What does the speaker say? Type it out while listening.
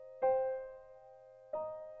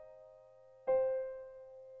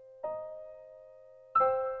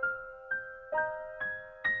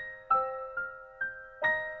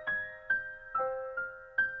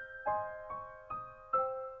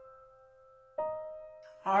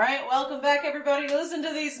Alright, welcome back everybody to listen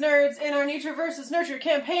to these nerds in our Nature versus Nurture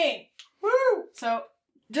campaign. Woo! So,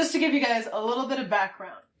 just to give you guys a little bit of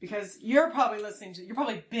background, because you're probably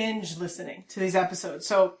binge listening to these episodes,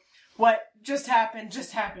 so what just happened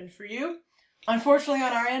for you. Unfortunately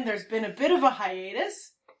on our end, there's been a bit of a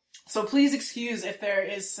hiatus, so please excuse if there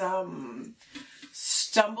is some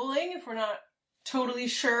stumbling, if we're not totally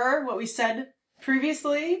sure what we said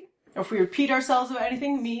previously, or if we repeat ourselves about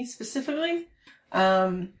anything, me specifically.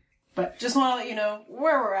 But just want to let you know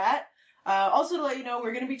where we're at. Also to let you know,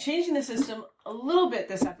 we're going to be changing the system a little bit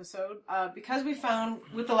this episode, because we found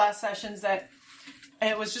with the last sessions that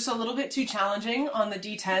it was just a little bit too challenging on the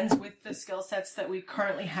D10s with the skill sets that we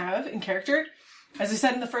currently have in character. As I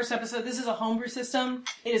said in the first episode, this is a homebrew system.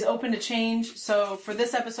 It is open to change. So for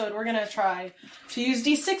this episode, we're going to try to use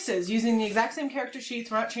D6s using the exact same character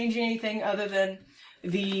sheets. We're not changing anything other than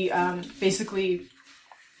the, basically,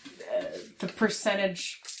 the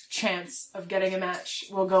percentage chance of getting a match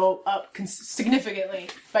will go up significantly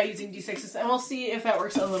by using D6s, and we'll see if that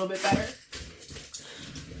works a little bit better.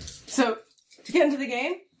 So, to get into the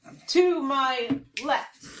game, to my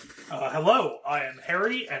left. Hello, I am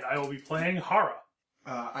Harry, and I will be playing Hara.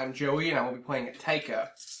 I'm Joey, and I will be playing Taika.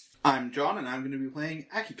 I'm John, and I'm going to be playing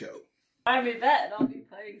Akiko. I'm Yvette, and I'll be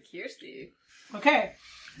playing Kirsty. Okay,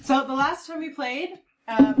 so the last time we played,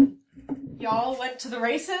 y'all went to the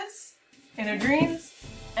races in Adrenes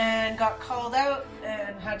and got called out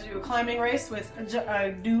and had to do a climbing race with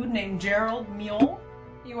a dude named Gerald Mule.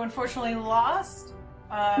 You unfortunately lost,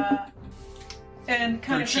 and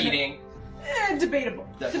kind of cheating. Debatable.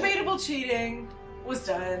 Definitely. Debatable cheating was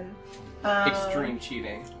done. Extreme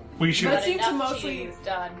cheating. We should. But it seemed to Enough mostly cheating's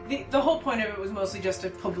done. the whole point of it was mostly just a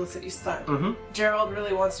publicity stunt. Mm-hmm. Gerald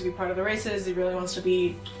really wants to be part of the races. He really wants to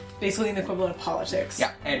be basically the equivalent of politics.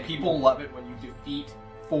 Yeah, and people love it when you defeat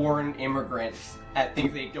foreign immigrants at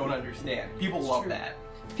things they don't understand. People love that.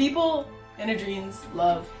 People in Adrenes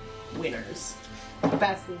love winners.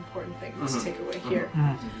 That's the important thing to take away here.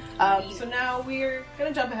 So now we're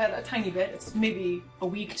going to jump ahead a tiny bit. It's maybe a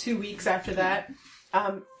week, 2 weeks after that.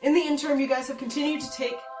 In the interim, you guys have continued to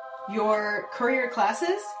take your courier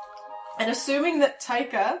classes, and assuming that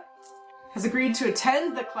Taika has agreed to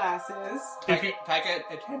attend the classes... Taika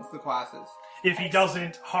attends the classes. If he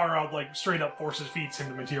doesn't, Hara, straight up forces feeds him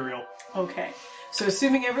the material. Okay. So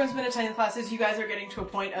assuming everyone's been attending the classes, you guys are getting to a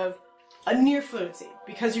point of a near fluency,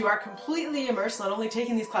 because you are completely immersed, not only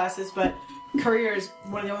taking these classes, but courier is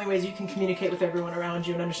one of the only ways you can communicate with everyone around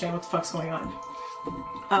you and understand what the fuck's going on.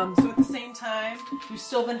 So at the same time, you've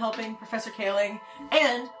still been helping Professor Kaling,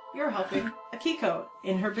 and you're helping Akiko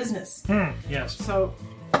in her business. Yes. So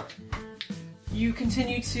you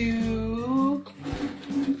continue to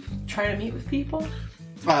try to meet with people?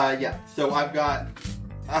 Yeah. So I've got...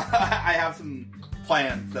 I have some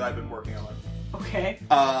plans that I've been working on. Okay.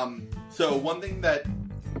 So one thing that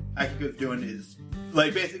Akiko's doing is,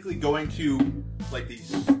 basically going to,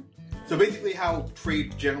 these... So basically how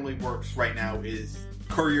trade generally works right now is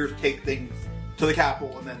couriers take things to the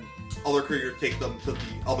capital, and then other couriers take them to the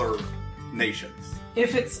other nations.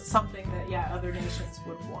 If it's something that, other nations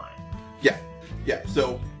would want. Yeah.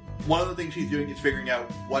 So one of the things she's doing is figuring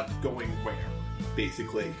out what's going where,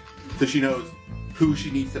 basically. So she knows who she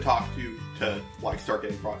needs to talk to start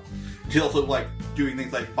getting products. She's also, doing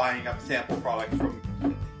things like buying up sample products from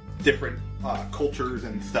different cultures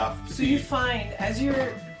and stuff. So you find, as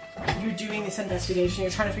you're doing this investigation,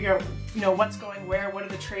 you're trying to figure out, what's going where, what are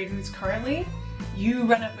the trade routes currently, you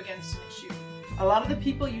run up against an issue. A lot of the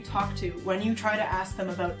people you talk to, when you try to ask them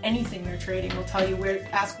about anything they're trading, will tell you,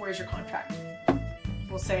 where's your contract?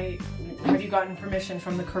 Will say, have you gotten permission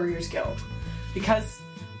from the Couriers Guild? Because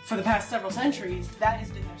for the past several centuries, that has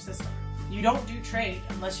been their system. You don't do trade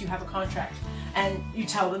unless you have a contract. And you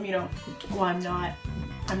tell them, well, I'm not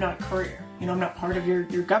a courier. I'm not part of your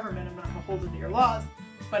government. I'm not beholden to your laws.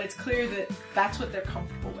 But it's clear that that's what they're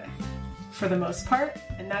comfortable with for the most part.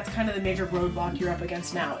 And that's kind of the major roadblock you're up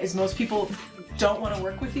against now, is most people don't want to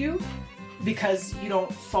work with you because you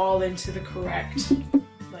don't fall into the correct,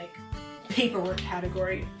 paperwork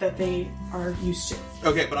category that they are used to.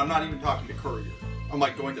 Okay, but I'm not even talking to couriers. I'm,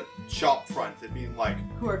 going to shop fronts and being like...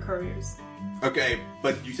 Who are couriers? Okay,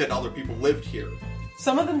 but you said other people lived here.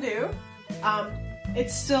 Some of them do.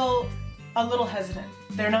 It's still a little hesitant.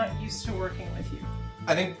 They're not used to working with you.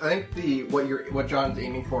 I think what John's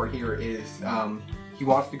aiming for here is he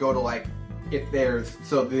wants to go to if there's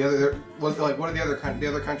the other what are the other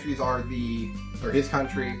countries are his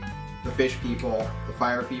country, the fish people, the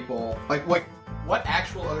fire people, what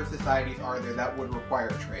actual other societies are there that would require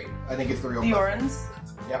trade? I think it's the real the question. Orans.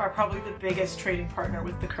 Yep. are probably the biggest trading partner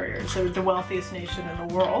with the couriers. They're the wealthiest nation in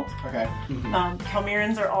the world. Okay.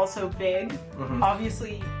 Kalmirans are also big.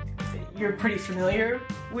 Obviously, you're pretty familiar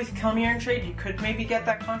with Kalmiran trade. You could maybe get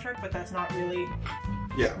that contract, but that's not really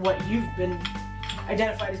what you've been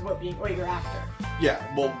identified as what you're after. Yeah,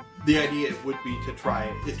 well, the idea would be to try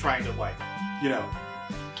and like, you know,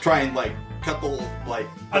 try and like cut the like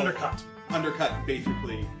undercut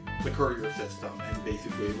basically the courier system and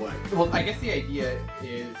basically like. Well, I guess the idea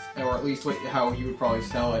is, or at least how you would probably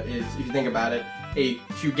sell it is, if you think about it,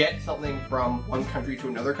 to get something from one country to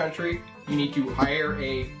another country, you need to hire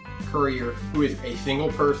a courier who is a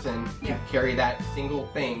single person to carry that single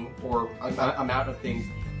thing or amount of things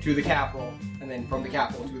to the capital, and then from the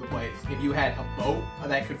capital to the place. If you had a boat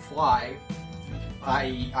that could fly,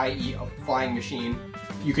 i.e. a flying machine,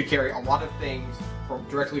 you could carry a lot of things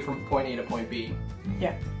directly from point A to point B.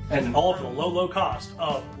 Yeah. And all for the low cost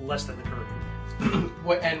of less than the courier.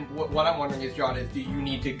 What I'm wondering is, John, do you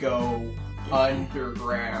need to go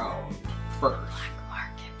underground first?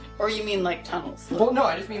 Or you mean like tunnels? Well, no,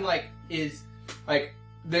 I just mean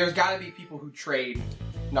there's got to be people who trade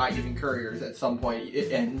not using couriers at some point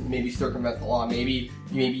and maybe circumvent the law. Maybe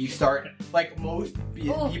you start like most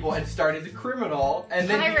people and start as a criminal and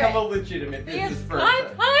then become a legitimate business person.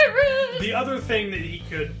 I'm pirate! The other thing that he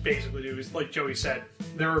could basically do is, like Joey said,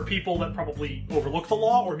 there are people that probably overlook the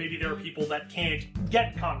law, or maybe there are people that can't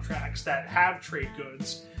get contracts that have trade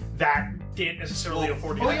goods that can't necessarily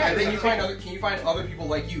afford to. Oh yeah, then can you find other people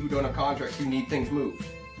like you who don't have contracts who need things moved?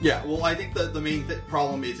 Yeah, well, I think the main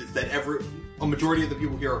problem is that a majority of the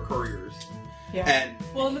people here are couriers. Yeah.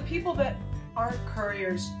 And the people that aren't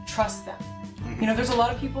couriers trust them. You know, there's a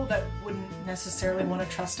lot of people that wouldn't necessarily want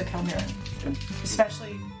to trust a Kalmiran,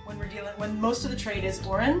 especially when most of the trade is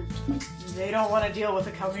Orin. They don't want to deal with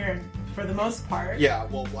a Kalmiran for the most part. Yeah,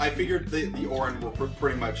 well, I figured the Orin were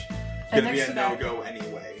pretty much going to be a no-go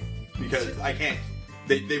anyway, because I can't.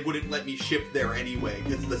 They wouldn't let me ship there anyway,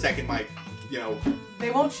 because the second they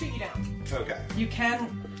won't shoot you down. Okay. You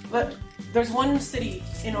can. There's one city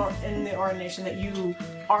in the Orin Nation that you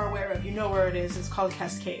are aware of. You know where it is. It's called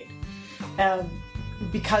Cascade.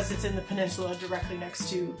 Because it's in the peninsula directly next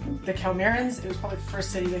to the Kalmirans, it was probably the first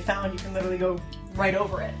city they found. You can literally go right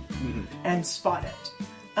over it and spot it.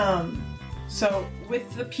 So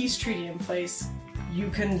with the peace treaty in place, you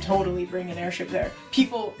can totally bring an airship there.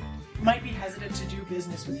 People might be hesitant to do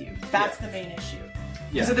business with you. That's the main issue.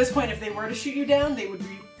 Because at this point, if they were to shoot you down, they would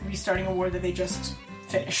be restarting a war that they just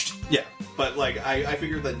finished. Yeah, but I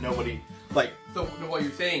figured that nobody So what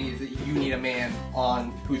you're saying is that you need a man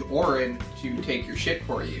who's Orin to take your shit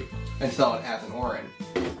for you and sell it as an Orin.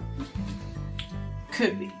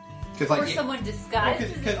 Could be. Or someone disguised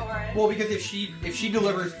as an Orin. Well, because if she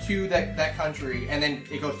delivers to that country and then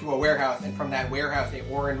it goes to a warehouse, and from that warehouse a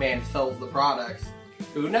Orin man sells the products,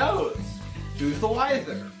 who knows? Who's the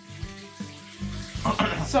wiser?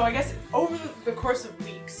 So I guess over the course of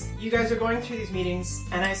weeks, you guys are going through these meetings,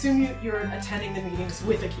 and I assume you're attending the meetings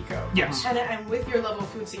with Akiko. Yes. And with your level of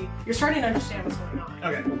fluency, you're starting to understand what's going on.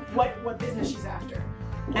 Okay. What business she's after.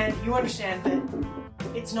 And you understand that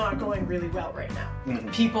it's not going really well right now.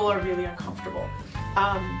 People are really uncomfortable.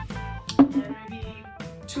 And maybe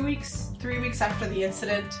 2 weeks, 3 weeks after the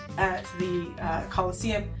incident at the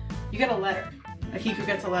Coliseum, you get a letter. Akiko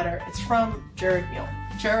gets a letter. It's from Gerald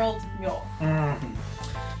Mule.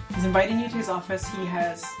 He's inviting you to his office. He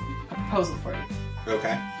has a proposal for you.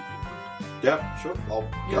 Okay. Yeah, sure.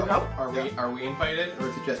 You'll go? Are we invited, or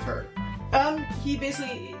is it just her? He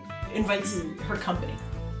basically invites her company.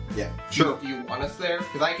 Yeah, sure. Do you want us there?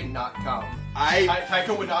 Because I cannot come.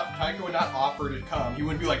 Taiko would not offer to come. He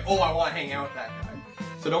wouldn't be like, oh, I want to hang out with that guy.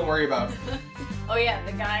 So don't worry about it. Oh yeah,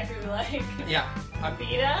 the guy who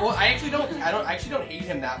beat us. Well, I actually don't hate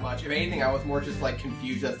him that much. If anything, I was more just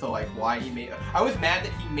confused as to why he made. I was mad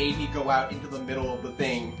that he made me go out into the middle of the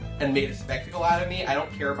thing and made a spectacle out of me. I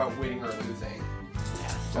don't care about winning or losing.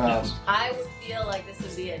 I would feel like this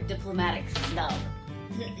would be a diplomatic snub.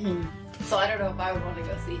 So I don't know if I would want to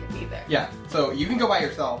go see him either. Yeah, so you can go by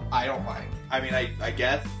yourself. I don't mind. I mean, I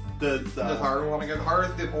guess. Does Haru want to go?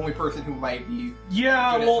 Haru's the only person who might be good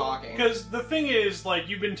at talking. Because the thing is,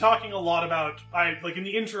 you've been talking a lot about, in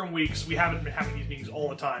the interim weeks, we haven't been having these meetings all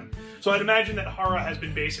the time. So I'd imagine that Haru has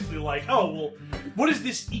been basically what is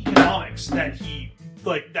this economics that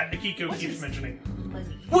that Akiko keeps mentioning?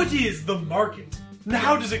 Money. What is the market? And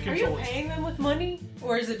how does it control Are you paying them with money?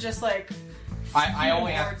 Or is it just I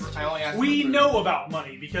only ask we for food. know about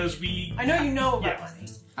money because we... I know you know about money.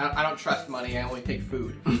 I don't trust money. I only take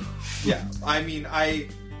food. Yeah, I mean, I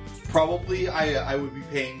would be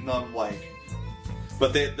paying them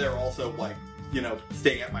but they're also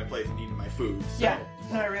staying at my place and eating my food. So. Yeah.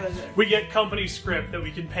 No, I realize it. We get company script that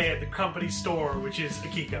we can pay at the company store, which is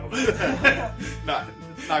Akiko. Not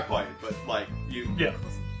quite, but like you. Yeah.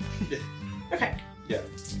 Okay. Yeah.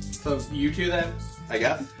 So you two then? I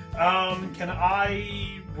guess. Can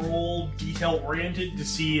I roll detail oriented to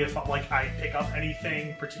see if I pick up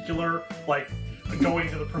anything particular, like going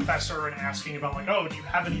to the professor and asking about do you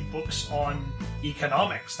have any books on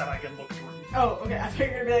economics that I can look through? Oh, okay. I thought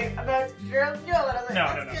you were going to be like, about Gerald Gill, and I was like, No,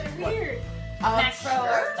 that's no. kind of weird. Macro Sure.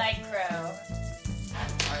 or micro?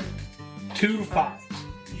 2 to 5.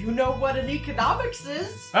 You know what an economics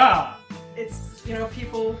is? Ah, It's,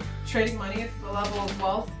 people trading money. It's the level of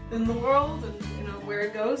wealth in the world and, where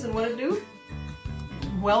it goes and what it do.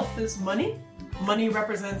 Wealth is money. Money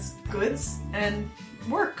represents goods and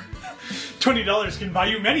work. $20 can buy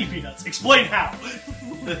you many peanuts. Explain how.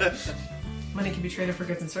 Money can be traded for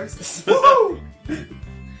goods and services. Woo!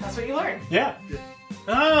 That's what you learn. Yeah.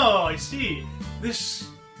 Oh, I see. This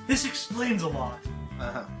explains a lot.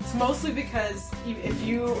 Uh-huh. It's mostly because if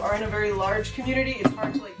you are in a very large community, it's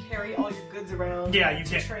hard to carry all your goods around. Yeah, you to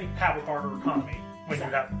can't trade. have a barter economy when you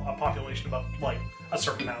have a population above a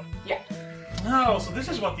certain amount. Yeah. Oh, so this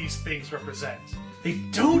is what these things represent. They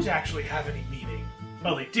don't actually have any meaning.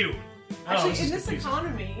 Well, they do. Actually, is in this confusing.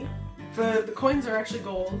 economy, the coins are actually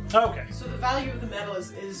gold. Okay. So the value of the metal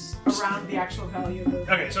is around the actual value of the...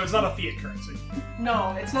 Okay, so it's not a fiat currency.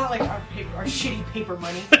 No, it's not like our shitty paper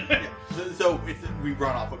money. Yeah. So we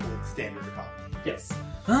run off a gold standard economy. Yes.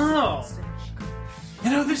 Oh.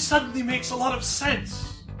 This suddenly makes a lot of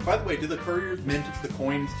sense. By the way, do the couriers mint the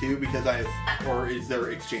coins too? Or is there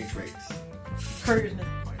exchange rates? Couriers mint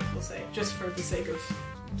coins, we'll say, just for the sake of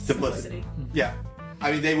simplicity. Yeah.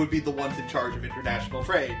 I mean, they would be the ones in charge of international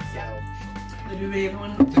trade. So. The do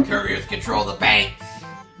everyone. The couriers control the banks.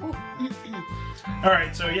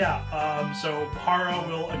 Alright, so so Hara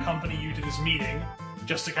will accompany you to this meeting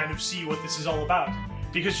just to kind of see what this is all about.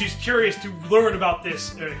 Because she's curious to learn about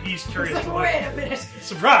this. He's curious It's to like, learn. wait a minute.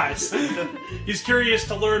 Surprise! He's curious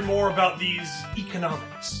to learn more about these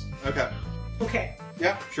economics. Okay. Okay.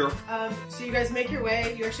 Yeah, sure. So you guys make your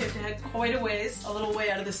way. You actually have to head quite a ways, a little way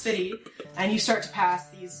out of the city, and you start to pass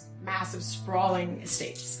these massive, sprawling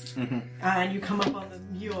estates. Mm-hmm. And you come up on the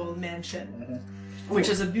Mule Mansion, which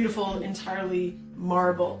is a beautiful, entirely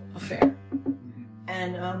marble affair.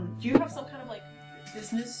 And you have some kind of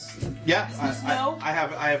business. Yeah, Business know? I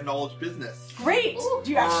have knowledge business. Great. Ooh. Do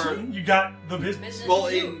you actually? You got the business. Business Well,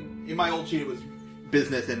 you. in my old sheet it was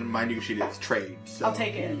business, and in my new sheet it's trade. So. I'll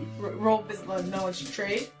take it. Roll business knowledge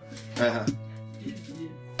trade. Uh-huh.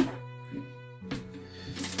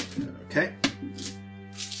 Okay.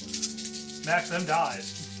 Max them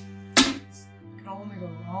dies. Could only go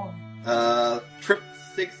wrong. Trip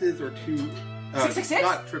sixes or two. 666?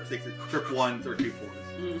 Not trip sixes. Trip ones or 2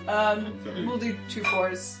 4s. We'll do 2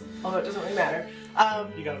 4s, although it doesn't really matter.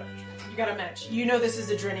 You got a match. You got a match. You know this is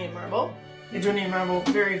Adrenian marble. Adrenian marble,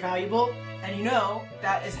 very valuable, and you know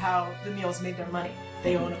that is how the Mules make their money.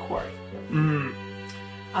 They own a quarry. Mm.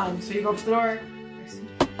 So you go up to the door.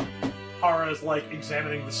 Hara's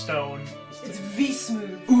examining the stone. It's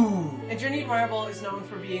V-smooth. Ooh. Adrenian marble is known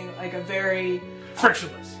for being a very...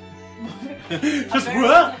 Frictionless. a Just very,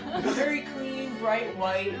 what? a very clean, bright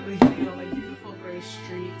white with beautiful gray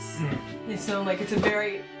streaks. And so it's a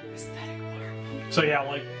very aesthetic marble. So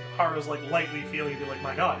yeah, Hara's lightly feeling,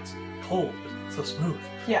 my God, it's cold, but it's so smooth.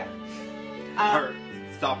 Yeah. Or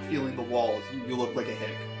stop feeling the walls. You look like a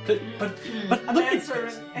hick. But A look at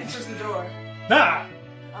manservant this. enters the door. Ah.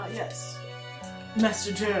 Yes.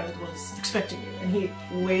 Master Gerald was expecting you, and he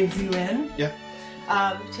waves you in. Yeah.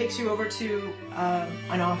 Takes you over to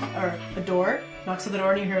a door, knocks on the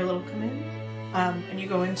door, and you hear a little come in. And you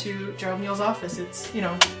go into Gerald Mule's office. It's,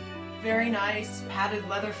 very nice, padded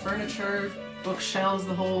leather furniture, bookshelves,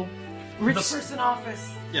 the whole rich The- person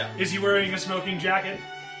office. Yeah. Is he wearing a smoking jacket?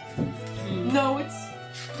 No,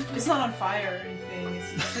 it's not on fire or anything.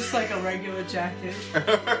 It's just like a regular jacket.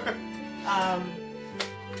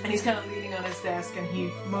 And he's kind of leaning on his desk, and he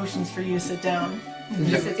motions for you to sit down.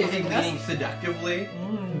 You Is sit he behind the desk. leaning seductively?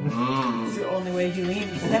 It's the only way he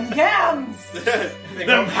leans. Them gams!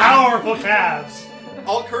 Them powerful calves!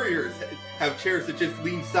 All couriers have chairs that just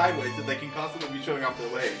lean sideways so they can constantly be showing off their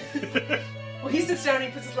legs. Well, he sits down and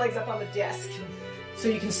he puts his legs up on the desk. So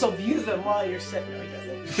you can still view them while you're sitting. No, he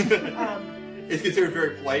doesn't. It's considered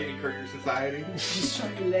very polite in courier society. Just show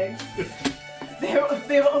your legs. They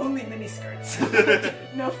have only miniskirts.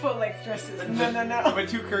 No full-length dresses. No. When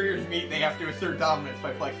 2 couriers meet, they have to assert dominance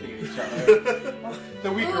by flexing at each other.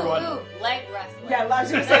 The weaker Ooh, one. ooh, leg wrestling. Yeah, I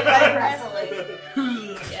was going to say leg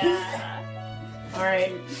wrestling. Yeah.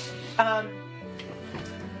 Alright.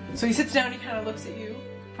 So he sits down, he kind of looks at you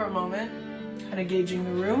for a moment, kind of gauging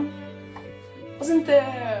the room. Wasn't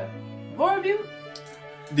there more of you?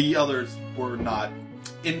 The others were not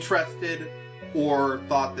interested or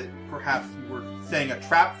thought that perhaps you were setting a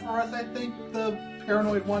trap for us, I think, the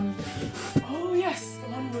paranoid one. Oh yes,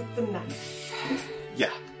 the one with the knife.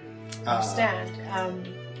 Yeah. Understand.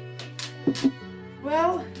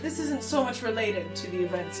 Well, this isn't so much related to the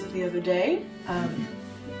events of the other day.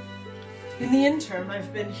 In the interim,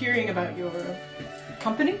 I've been hearing about your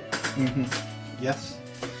company. Mm-hmm. Yes.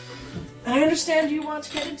 And I understand you want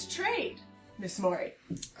to get into trade, Miss Mori.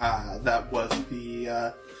 That was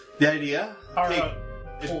the idea. Hara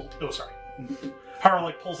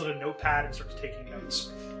Hara pulls out a notepad and starts taking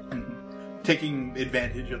notes. Taking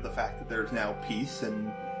advantage of the fact that there's now peace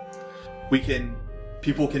and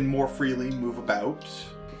people can more freely move about.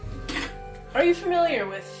 Are you familiar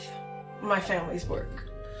with my family's work?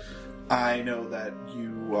 I know that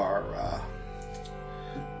you are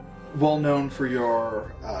well known for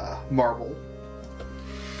your marble.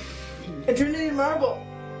 Adrenaline marble,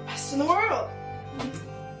 best in the world.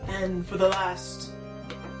 And for the last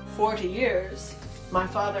 40 years, my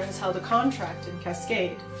father has held a contract in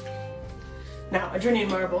Cascade. Now, Adrenaline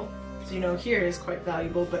marble, as you know here, is quite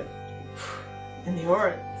valuable, but in the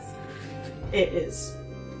Orens, it is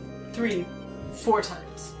 3-4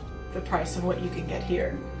 times the price of what you can get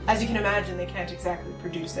here. As you can imagine, they can't exactly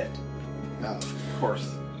produce it. Of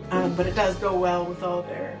course. But it does go well with all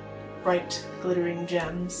their bright, glittering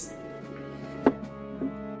gems.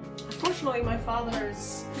 Unfortunately, my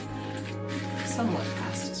father's somewhat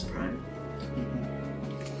past his prime.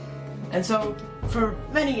 And so, for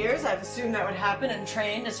many years, I've assumed that would happen and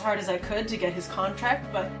trained as hard as I could to get his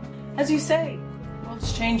contract, but as you say, the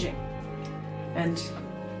world's changing. And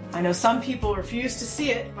I know some people refuse to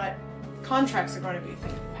see it, but contracts are going to be a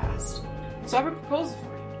thing of the past. So I have a proposal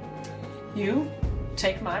for you. You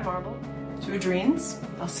take my marble to Adrene's.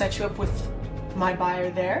 I'll set you up with my buyer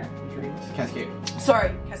there. Cascade.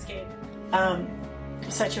 Sorry, Cascade. I'll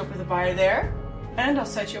set you up with a buyer there, and I'll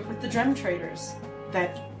set you up with the gem traders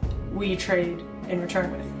that we trade in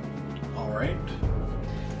return with. All right.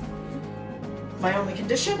 My only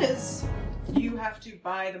condition is you have to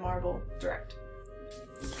buy the marble direct.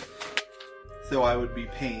 So I would be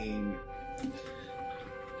paying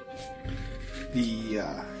the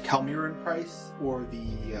Calmiran price or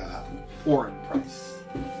the Orin price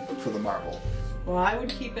for the marble. Well, I would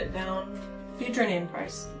keep it down the Adrenian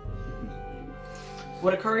price.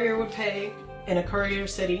 What a courier would pay in a courier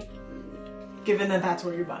city, given that that's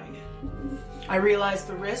where you're buying it. I realize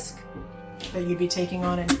the risk that you'd be taking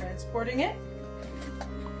on in transporting it,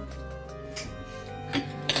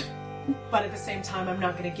 but at the same time, I'm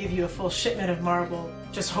not going to give you a full shipment of marble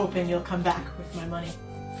just hoping you'll come back with my money.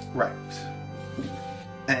 Right.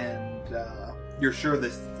 And you're sure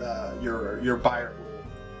this your buyer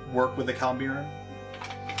will work with the Calmiran?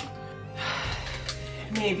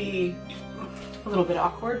 Maybe a little bit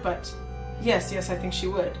awkward, but yes, I think she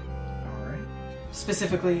would. All right.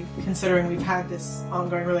 Specifically, considering we've had this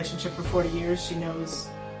ongoing relationship for 40 years, she knows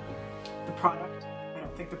the product. I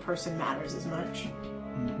don't think the person matters as much.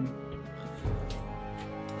 Mm-hmm.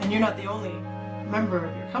 And you're not the only member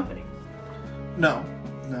of your company. No,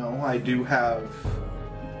 I do have.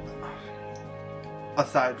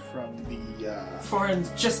 Aside from the Foreign's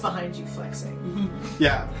just behind you, flexing.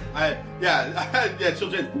 yeah, she'll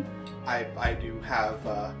just. I do have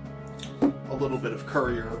a little bit of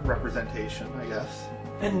courier representation, I guess.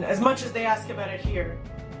 And as much as they ask about it here,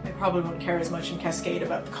 they probably won't care as much in Cascade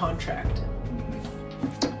about the contract.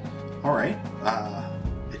 All right.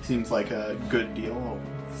 It seems like a good deal,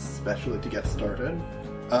 especially to get started.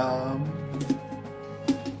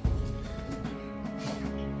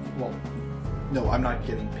 Well, no, I'm not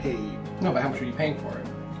getting paid. No, but how much are you paying for it?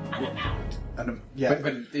 An amount. Yeah.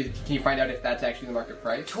 But can you find out if that's actually the market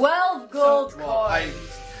price? 12 gold Well,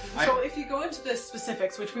 coins. So if you go into the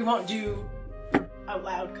specifics, which we won't do out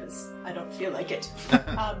loud because I don't feel like it,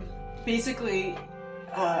 basically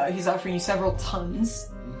he's offering you several tons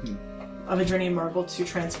of Adrenian marble to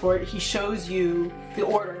transport. He shows you the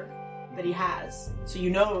order that he has, so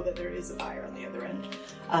you know that there is a buyer on the other end.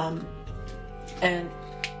 And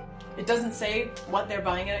it doesn't say what they're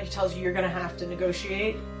buying at. He tells you you're going to have to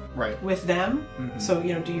negotiate Right. with them. So,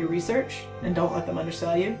 do your research and don't let them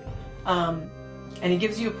undersell you. And he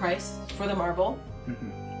gives you a price for the marble.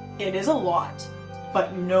 It is a lot,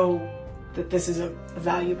 but you know that this is a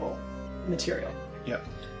valuable material. Yep.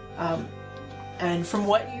 And from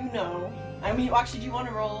what you know, I mean, actually, do you want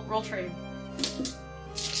to roll trade?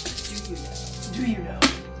 Do you know?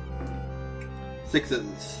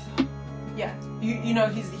 Sixes. Yeah. You know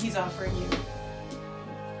he's offering you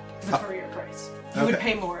the career price. You would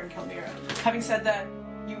pay more in Kelmira. Having said that,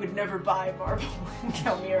 you would never buy marble in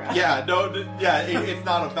Kelmira. Yeah, it's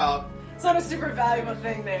not about... It's not a super valuable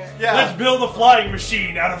thing there. Yeah. Let's build a flying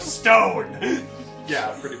machine out of stone.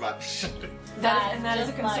 Yeah, pretty much. That is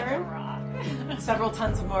a Just like concern. rock. Several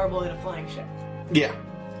tons of marble in a flying ship. Yeah.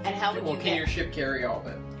 And how would Well, you can your get, ship carry all of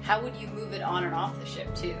it? how would you move it on and off the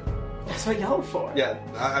ship too? That's what y'all for. Yeah,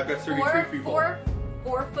 I've got 33 people.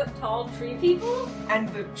 4 foot tall tree people? And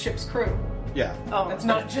the ship's crew. Yeah. Oh, That's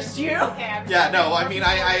not just you. Okay, I'm Yeah, sorry, no, I 4 mean, foot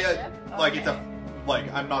tall I ship? like, Okay. it's a...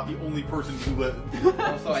 Like, I'm not the only person who lives...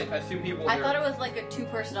 Also, I assume people. I thought it was like a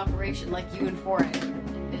 2-person operation, like you and Foreign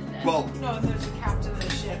in business. Well, No, there's a captain of the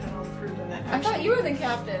ship and all the crew in that. I thought you were the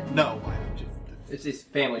captain. no. I'm just... It's his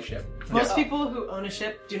family ship. Most Yeah. people who own a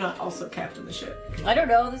ship do not also captain the ship. I don't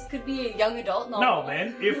know. This could be a young adult novel. No,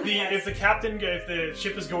 man. If the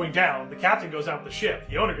ship is going down, the captain goes out with the ship.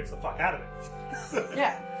 The owner gets the fuck out of it.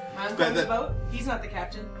 Yeah. I'm on the boat. He's not the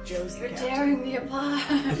captain. Joe's the You're captain. tearing me apart.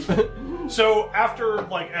 So after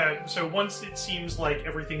so once it seems like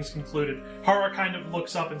everything's concluded, Hara kind of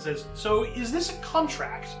looks up and says, "So is this a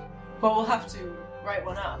contract?" Well, we'll have to write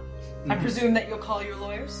one up. I presume that you'll call your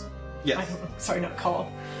lawyers? Yes. Sorry, not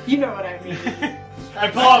call. You know what I mean. I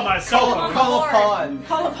pull out my cell Call phone. on Call board. upon.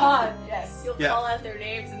 Call upon, yes. You'll Yeah. call out their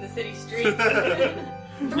names in the city streets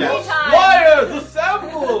 3 Yes. times. Liars,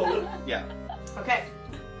 assemble! Yeah. Okay.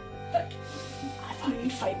 I thought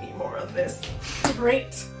you'd fight me more on this.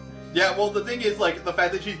 Great. Yeah, well, the thing is, like, the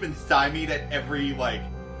fact that she's been stymied at every, like...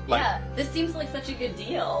 Yeah, this seems like such a good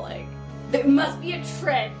deal. Like, there must be a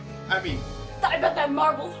trick. I mean, I bet that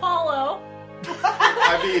marble's hollow.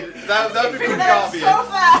 that would be Figure pretty that out obvious. so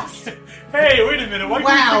fast. Hey, wait a minute. Why can't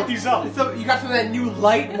you Wow! pick these up? So you got some of that new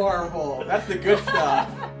light marble. That's the good stuff.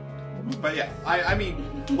 But yeah, I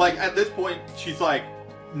mean, like, at this point, she's like,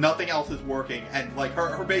 nothing else is working, and, like,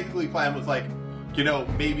 her basically plan was like, you know,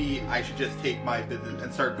 maybe I should just take my business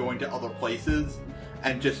and start going to other places,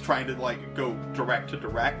 and just trying to, like, go direct to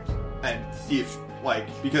direct, and see if, like,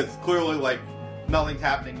 because clearly, like, nothing's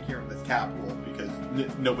happening here in this capital, because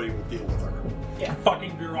nobody will deal with her.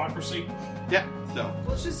 Fucking bureaucracy. Yeah, so.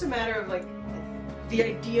 Well, it's just a matter of, like, the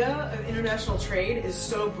idea of international trade is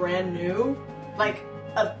so brand new. Like,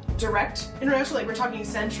 a direct international, like, we're talking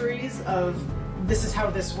centuries of this is how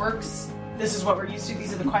this works, this is what we're used to,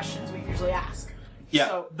 these are the questions we usually ask. Yeah,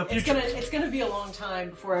 So the it's future. gonna be a long time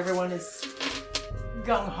before everyone is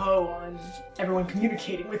gung-ho on everyone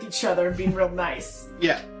communicating with each other and being real nice.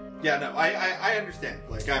 Yeah, no, I understand.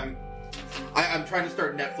 Like, I'm trying to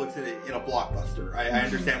start Netflix in a blockbuster. I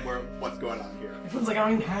understand what's going on here. Everyone's like, I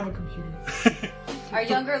don't even have a computer. Our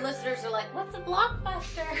younger listeners are like, "What's a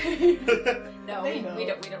blockbuster?" No, They we know.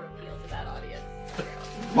 don't appeal to that audience.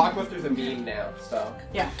 Blockbuster's a meme now, so.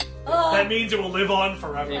 Yeah. Oh, That means it will live on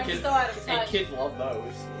forever. And I'm kids, so out of and touch. kids love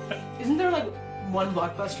those. Isn't there like one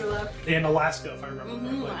Blockbuster left? In Alaska, if I remember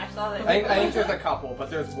correctly. I saw that. I think there's a couple, but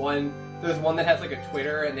there's one that has like a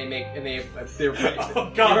Twitter, and they're pretty,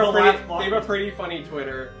 Oh, God, the last one. they have a pretty funny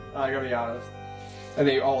Twitter. I gotta be honest. And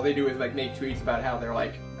all they do is like make tweets about how they're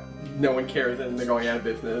like no one cares and they're going out of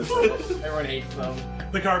business. Everyone hates them.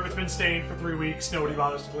 The carpet's been stained for 3 weeks. Nobody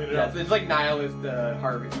bothers to clean it Yeah, up. it's like nihilist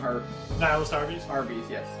Nihilist Arby's. Arby's,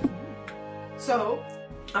 yes. So,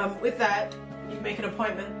 with that, you make an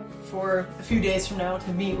appointment for a few days from now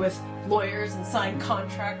to meet with lawyers and sign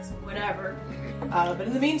contracts, whatever. But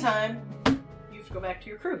in the meantime, you have to go back to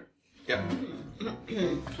your crew. Yep.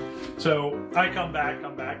 So I come back.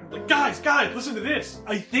 I'm like, guys, listen to this.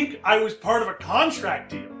 I think I was part of a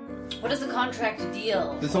contract deal. What is a contract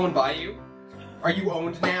deal? Did someone buy you? Are you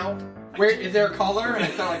owned now? Where is there a color? And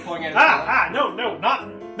it's not like pulling out a color? No,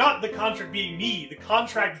 not the contract being me, the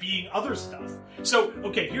contract being other stuff. So,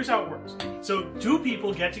 okay, here's how it works. So, two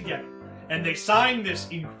people get together, and they sign this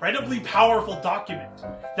incredibly powerful document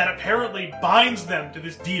that apparently binds them to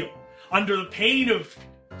this deal, under the pain of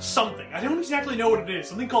something. I don't exactly know what it is.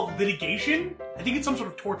 Something called litigation? I think it's some sort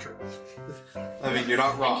of torture. I mean, you're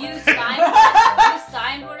not wrong. And you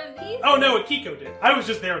signed one of these? Oh no, Akiko did. I was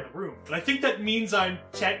just there in the room. But I think that means I'm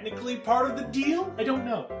technically part of the deal? I don't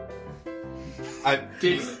know.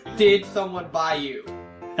 Did someone buy you?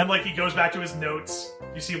 And like he goes back to his notes.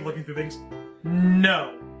 You see him looking through things.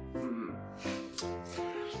 No.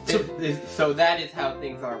 So that is how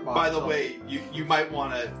things are. By the way, you might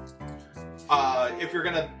want to, if you're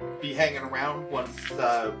gonna be hanging around once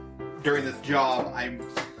during this job,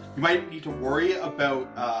 you might need to worry about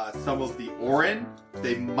some of the Orin.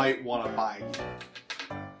 They might want to buy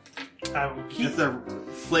you. I will keep Because they're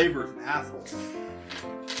slavers and assholes.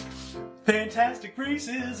 fantastic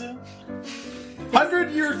racism.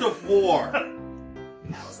 100 years of war.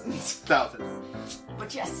 Thousands.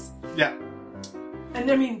 But yes. Yeah. And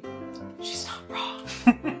I mean, she's not wrong.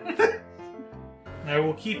 I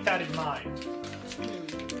will keep that in mind.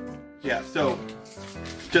 Yeah, so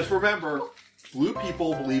just remember, blue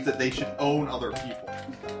people believe that they should own other people.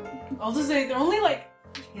 I'll just say they're only like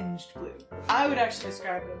tinged blue. I would actually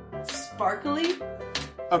describe them sparkly.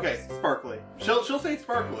 Okay, sparkly. She'll say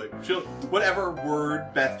sparkly. Whatever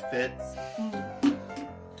word best fits.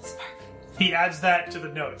 Sparkly. He adds that to the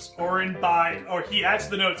notes. He adds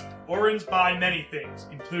to the notes, Orins buy many things,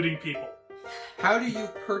 including people. How do you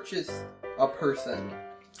purchase a person?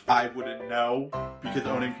 I wouldn't know because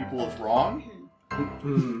owning people is wrong.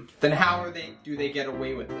 Then how do they get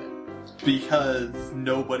away with it?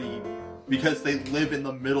 Because they live in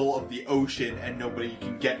the middle of the ocean and nobody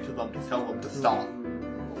can get to them to tell them to stop.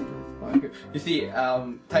 You see,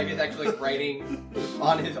 Tyke is actually writing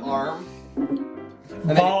on his arm.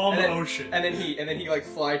 And Ocean. And then he like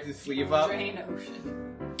slides his sleeve up. Drain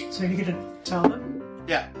ocean. So you're gonna tell them?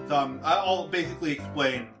 Yeah, so I'll basically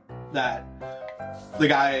explain that the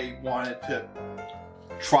guy wanted to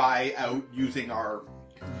try out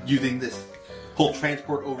using this whole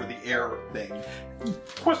transport over the air thing.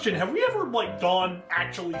 Question, have we ever, gone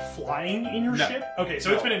actually flying in your No. ship? Okay,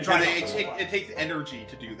 so it's been in dry dock for a while. It takes energy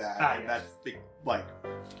to do that, Ah, and yes.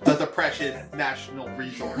 that's a precious national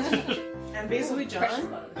resource. And basically, John,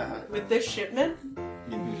 Uh-huh. with this shipment,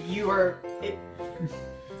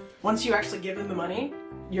 once you actually give them the money,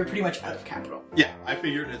 you're pretty much out of capital. Yeah, I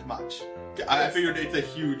figured as much. I figured it's a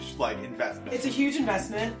huge investment. It's a huge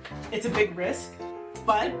investment. It's a big risk,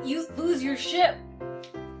 but You lose your ship.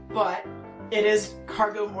 it is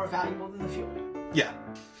cargo more valuable than the fuel. Yeah.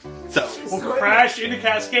 So, We'll crash into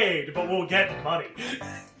Cascade, but we'll get money.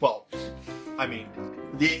 well, I mean,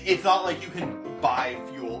 it's not like you can buy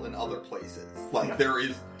fuel in other places.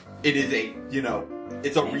 It is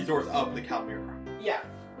it's a resource of the Calmira. Yeah,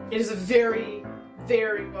 it is a very,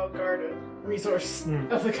 very well guarded resource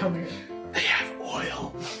of the company. They have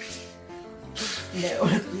oil. No.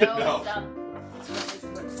 No,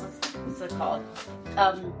 what's it called?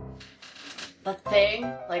 The thing,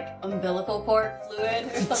 umbilical cord fluid or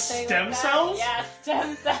something. Stem like cells? That.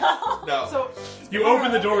 Yeah, stem cells. No. So You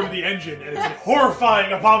open the door to the engine, and it's a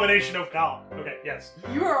horrifying abomination of God. Okay, yes.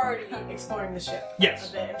 you are already exploring the ship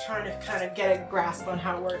Yes. a bit and trying to kind of get a grasp on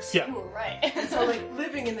how it works. Yeah. You were right. So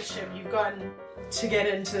living in the ship, you've gotten to get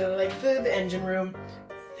into the engine room.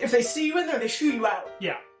 If they see you in there, they shoot you out.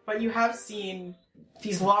 Yeah. But you have seen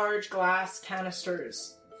these large glass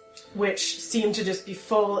canisters, which seem to just be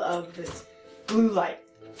full of this blue light.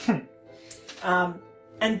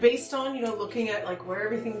 And based on, looking at where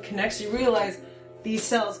everything connects, you realize these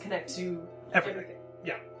cells connect to everything.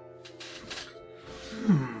 Yeah.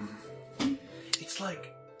 It's I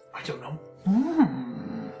don't know.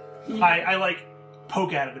 I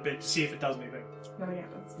poke at it a bit to see if it does anything. No, yeah,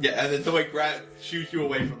 that's- Yeah, and then someone shoots you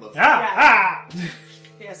away from the. Ah!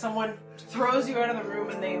 yeah, someone throws you out of the room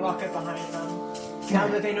and they lock it behind them. Now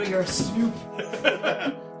that they know you're a snoop.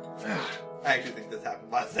 I actually think this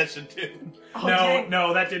happened last session too. Okay.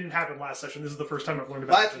 No, that didn't happen last session. This is the first time I've learned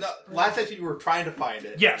about it. Last session you were trying to find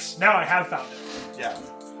it. Yes, now I have found it. Yeah.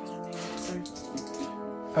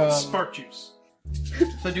 Spark juice.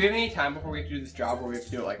 So do we have any time before we have to do this job, or we have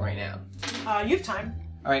to do it right now? You have time.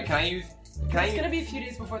 All right, It's gonna be a few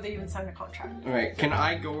days before they even sign the contract. All right, can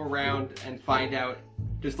I go around and find out,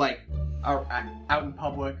 just out in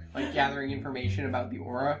public, gathering information about the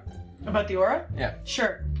aura? About the aura? Yeah.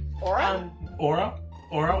 Sure. Aura? Aura?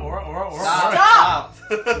 Stop!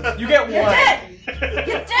 You get one. You're dead!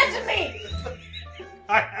 You're dead to me!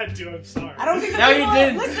 I had to, I'm sorry. I don't think the Now people you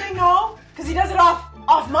did. listening know, because he does it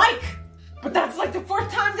off mic. But that's the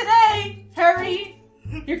fourth time today, Harry.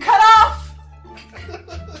 You're cut off.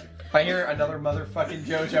 If I hear another motherfucking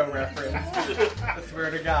JoJo reference, I swear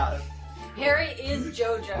to God. Harry is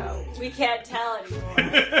JoJo. We can't tell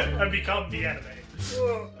anymore. I've become the anime.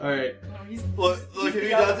 All right. No, he's Look, if he the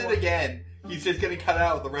does other it one. again, he's just getting cut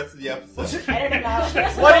out the rest of the episode. Edit him out.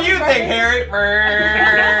 What do you think, Harry?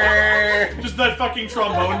 Just that fucking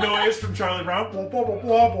trombone noise from Charlie Brown. Blah, blah, blah,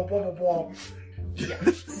 blah, blah, blah, blah, blah. Do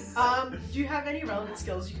you have any relevant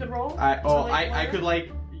skills you could roll? I learn?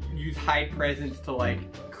 could use hide presence to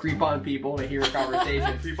creep on people to hear a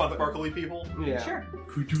conversation. Creep on sparkly people. Yeah. Sure.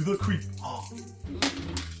 Could do the creep. Oh. Do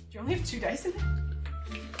you only have 2 dice in there?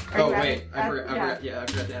 Oh you wait, I add- forgot. Yeah, I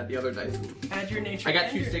forgot to add the other dice. Add your nature. I got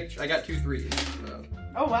and two your- six. I got 2 3s. So.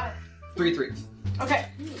 Oh wow. 3 3s. Okay.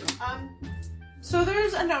 So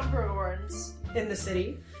there's a number of Orans in the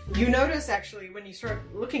city. You notice actually when you start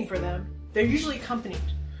looking for them, they're usually accompanied.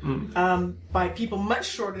 by people much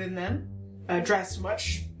shorter than them, dressed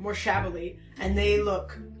much more shabbily, and they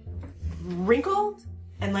look wrinkled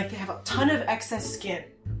and like they have a ton of excess skin,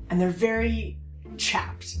 and they're very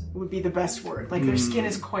chapped would be the best word. Like their skin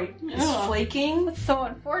is quite flaking. That's so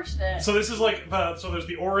unfortunate. So this is like so there's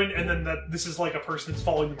the Orin, and then this is like a person that's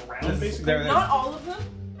following them around, basically. Not all of them.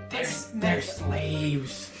 They're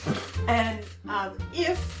slaves. And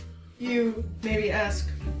if you maybe ask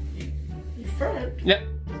your friend, Yep.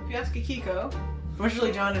 if you ask Akiko,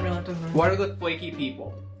 unfortunately John didn't really have to remember. What are the flaky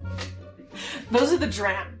people? Those are the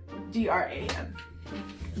Dram. D-R-A-M.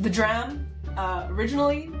 The Dram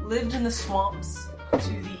originally lived in the swamps to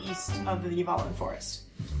the east of the Yavalan forest.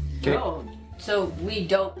 Okay. Oh, so we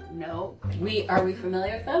don't know. Are we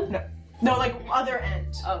familiar with them? No, like other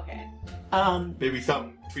end. Okay. Maybe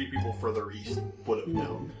some 3 people further east would have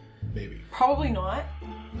known. Maybe. Probably not,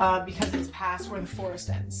 because it's past where the forest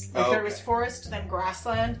ends. Like there was forest, then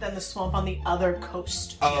grassland, then the swamp on the other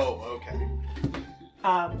coast. Oh, okay.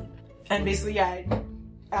 And basically,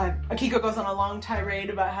 Akiko goes on a long tirade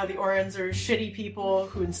about how the Orans are shitty people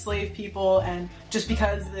who enslave people, and just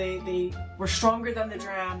because they were stronger than the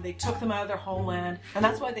Dram, they took them out of their homeland, and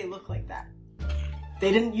that's why they look like that.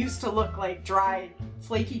 They didn't used to look like dry,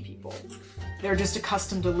 flaky people. They were just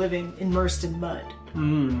accustomed to living immersed in mud.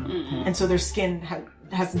 And so their skin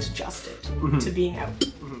hasn't adjusted to being out.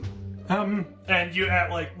 And you at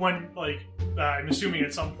like when I'm assuming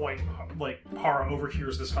at some point like Hara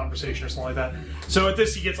overhears this conversation or something like that. So at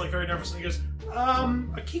this he gets like very nervous and he goes,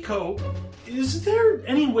 Akiko, is there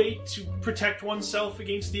any way to protect oneself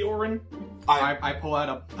against the Orin? I pull out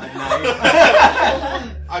a knife.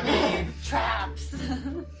 I mean, Traps.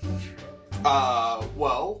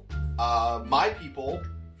 my people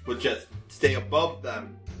would just stay above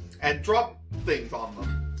them and drop things on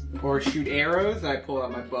them. Or shoot arrows, and I pull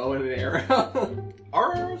out my bow and an arrow.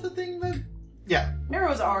 Are arrows a thing that? Yeah.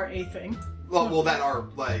 Arrows are a thing. Well, that are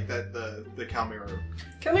like that the Calmira.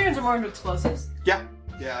 Calmarians are more into explosives. Yeah.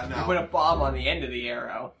 Yeah. I put No. a bomb on the end of the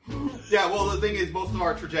arrow. Yeah. Well, the thing is, most of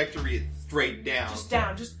our trajectory is straight down. Just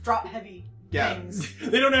down, just drop heavy Yeah. things.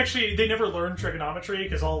 They never learn trigonometry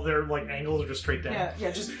because all of their like angles are just straight down.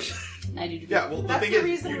 Yeah, just 90 degrees. Yeah. Well, the That's thing the is,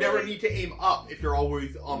 reason you why- never need to aim up if you're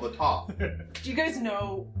always on the top. do you guys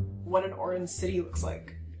know what an Oran city looks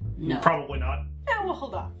like? No. Probably not. Yeah, we'll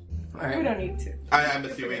hold off. Alright. We don't need to. I'm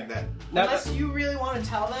assuming that. Unless you really want to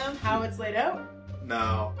tell them how it's laid out,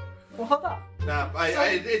 No. we'll hold off. No.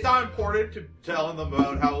 It's not important to tell them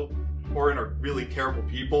about how Orin are really terrible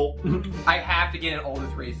people. I have to get in all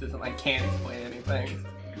this racism. I can't explain anything.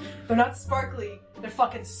 They're not sparkly, they're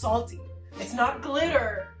fucking salty. It's not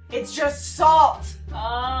glitter, it's just salt.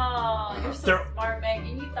 Oh, you're so They're- smart,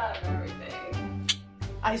 Megan. You thought of everything.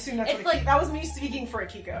 I assume that's It's what like- that was me speaking for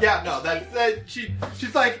Akiko. Yeah, no,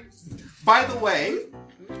 she's like, by the way,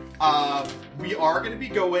 we are going to be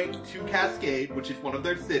going to Cascade, which is one of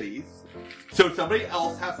their cities. So somebody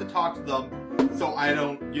else has to talk to them, so I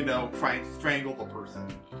don't, try and strangle the person.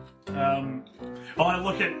 I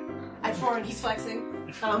look at At Foreign, he's flexing.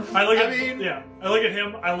 I look at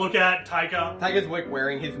him. I look at Taika. Tyga's like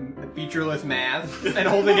wearing his featureless mask and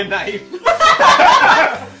holding a knife.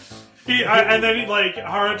 And then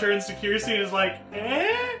Hara turns to Kirsty and is like,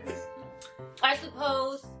 eh? I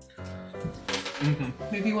suppose.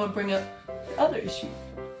 Maybe you want to bring up the other issue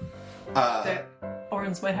that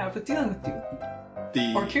Orans might have with dealing with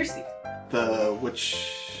you. Or Kirsty.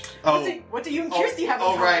 Which... Oh. What do you and Kirsty have in Oh,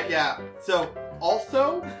 common? right, yeah. So,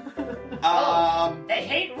 also, They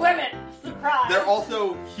hate women. Surprise. they're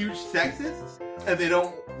also huge sexists, and they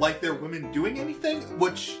don't like their women doing anything,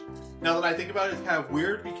 which, now that I think about it, is kind of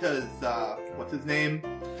weird because, what's his name?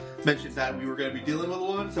 Mentioned that we were going to be dealing with a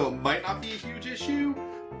woman, so it might not be a huge issue,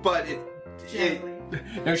 but Generally.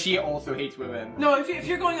 No, she also hates women. No, if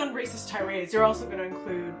you're going on racist tirades, you're also going to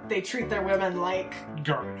include they treat their women like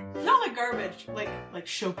Garbage. not like garbage, like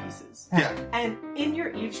showpieces. yeah. And in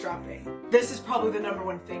your eavesdropping, this is probably the number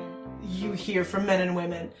one thing you hear from men and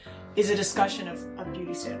women is a discussion of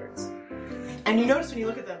beauty standards. And you notice when you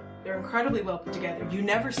look at them, they're incredibly well put together. You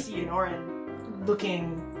never see an Oran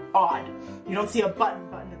looking odd. You don't see a button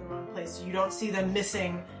in the wrong place. You don't see them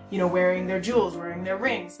missing, wearing their jewels, wearing their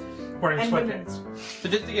rings. Wearing And sweatpants. So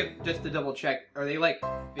just to double check, are they like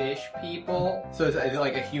fish people? So is it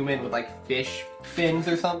like a human with like fish fins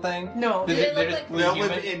or something? No, Does They it- they're look just like- They don't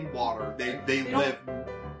live human? in water. They don't live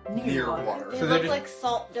near water. They So they're look just- like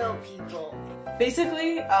salt dough people.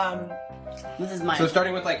 basically, This is my. So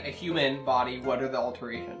starting with like a human body, what are the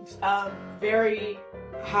alterations? very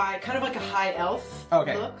high, kind of like a high elf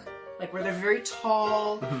Okay. look. Like where they're very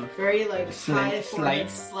tall, very like Slim- high forehead, slight.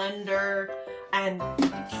 slender. And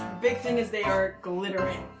the big thing is they are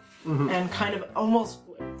glittering and kind of almost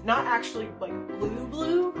blue. Not actually like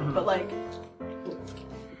blue, but like blue.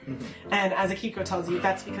 And as Akiko tells you,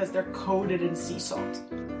 that's because they're coated in sea salt.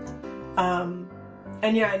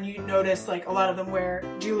 And you notice like a lot of them wear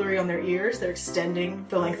jewelry on their ears. They're extending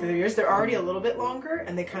the length of their ears. They're already a little bit longer,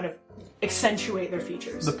 and they kind of accentuate their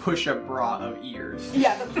features. The push-up bra of ears.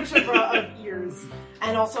 Yeah, the push-up bra of ears.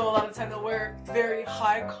 And also a lot of the time they'll wear very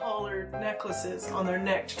high-collared necklaces on their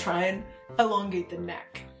neck to try and elongate the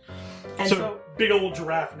neck. And So big old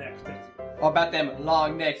giraffe neck thing. All about them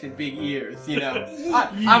long necks and big ears, you know.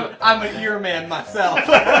 I'm an ear man myself.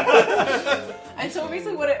 And so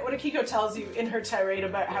basically what Akiko tells you in her tirade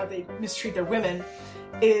about how they mistreat their women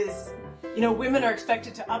is, women are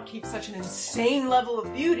expected to upkeep such an insane level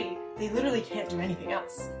of beauty, they literally can't do anything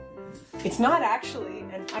else. It's not actually,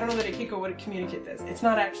 and I don't know that Akiko would communicate this, it's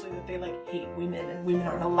not actually that they hate women and women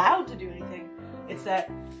aren't allowed to do anything. It's that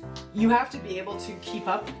you have to be able to keep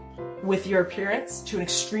up with your appearance to an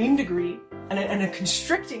extreme degree and a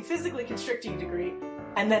physically constricting degree,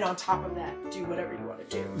 and then on top of that, do whatever you want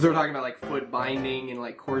to do. So we're talking about foot binding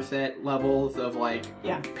and corset levels of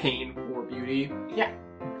pain for beauty. Yeah.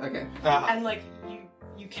 Okay. And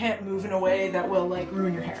you can't move in a way that will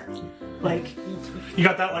ruin your hair. You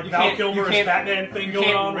got that Val Kilmer as Batman thing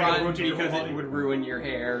going on, where you rotate your whole because body. it would ruin your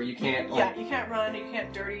hair. You can't. You can't run. You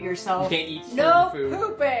can't dirty yourself. You can't eat No food.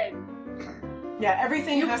 pooping. Yeah,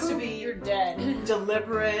 everything has to be You're dead.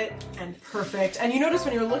 deliberate and perfect. And you notice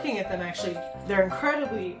when you're looking at them, actually, they're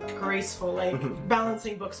incredibly graceful,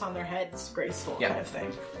 balancing books on their heads, graceful kind of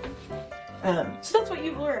thing. So that's what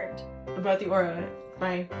you've learned about the aura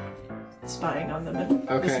by spying on them and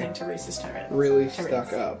listening to racist tyrants. Really tirades.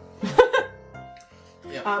 stuck up.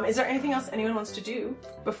 Is there anything else anyone wants to do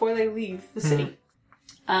before they leave the city?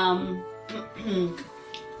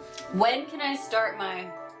 When can I start my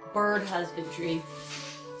bird husbandry?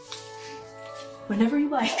 Whenever you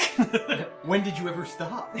like. When did you ever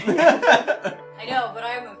stop? I know, but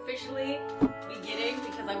I am officially beginning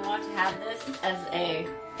because I want to have this as a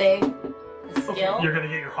thing, a skill. You're gonna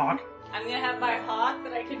get your hawk. I'm gonna have my hawk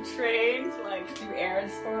that I can train to do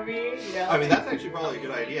errands for me. I mean, that's actually probably a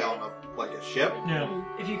good idea on a ship. Yeah.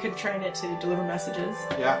 If you could train it to deliver messages.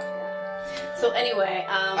 Yeah. So anyway,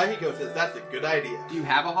 Ahiko says that's a good idea. Do you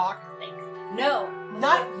have a hawk? thanks. No,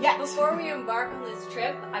 Not yet. Before we embark on this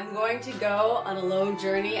trip, I'm going to go on a long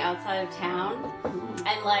journey outside of town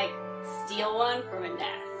and steal one from a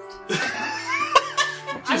nest.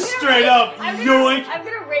 Just straight up, yoink! I'm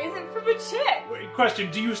gonna raise it from a chick. Wait,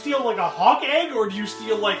 question: do you steal a hawk egg, or do you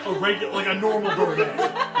steal a normal bird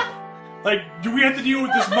egg? Do we have to deal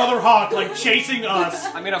with this mother hawk chasing us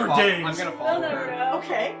I'm gonna for follow. days? I'm gonna follow We'll never her. know.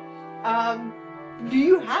 Okay. Do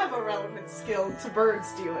you have a relevant skill to bird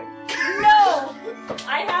stealing? No!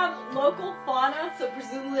 I have local fauna, so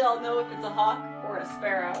presumably I'll know if it's a hawk or a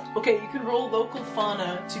sparrow. Okay, you can roll local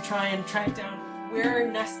fauna to try and track down where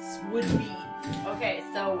nests would be. Okay,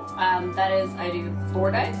 so that is, I do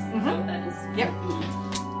 4 dice. So that is... Yep.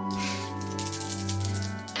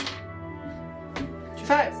 2 5s.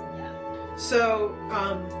 Yeah. So,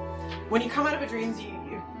 when you come out of a dreams, you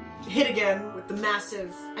hit again with the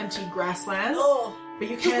massive empty grasslands. Oh, But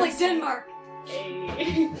you just can like see, Denmark.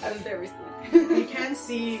 Hey. I was there recently. you can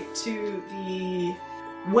see to the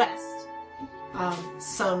west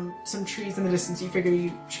some trees in the distance. You figure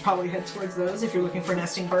you should probably head towards those if you're looking for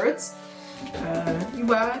nesting birds. You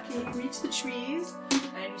walk and you reach the trees,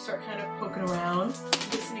 and you start kind of poking around,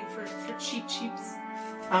 listening for cheeps.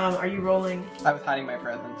 Are you rolling? I was hiding my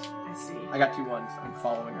presence. I see. I got 2 1s. I'm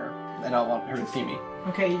following her, and I want her to see me.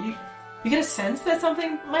 Okay, you get a sense that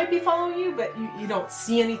something might be following you, but you don't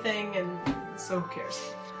see anything, and so who cares?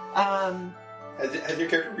 Has your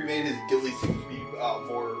character remade his ghillie suit to be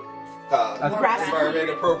more grassy. environment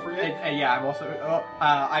appropriate? Yeah, I'm also.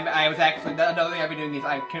 I was actually another thing I've been doing is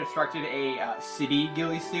I've constructed a city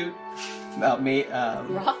ghillie suit.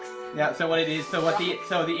 Rocks. Yeah. So what it is? So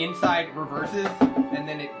the inside reverses, and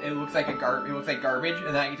then it looks like it looks like garbage, and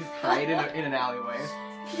then I can just hide in an alleyway.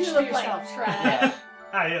 You Just look be like yourself. trash.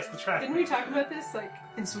 Ah, yes, the trash. Didn't we talk about this?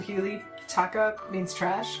 In Swahili, taka means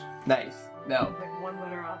trash. Nice. No. One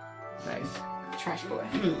letter off. Nice. Trash boy.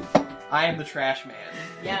 I am the trash man.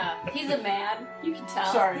 Yeah, he's a man. You can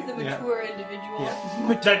tell. Sorry. He's a mature individual.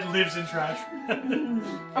 Yeah. That lives in trash.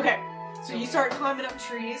 Okay, so you start climbing up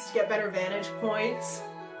trees to get better vantage points.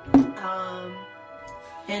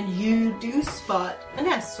 And you do spot a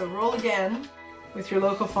nest, so roll again with your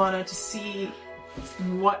local fauna to see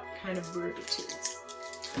what kind of bird it is.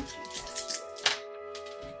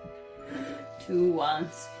 2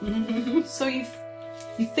 1s. So you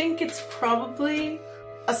You think it's probably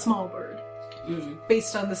a small bird,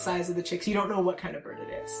 based on the size of the chicks. You don't know what kind of bird it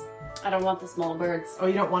is. I don't want the small birds. Oh,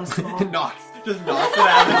 you don't want a small. Just knocks it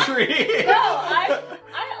out of the tree. No,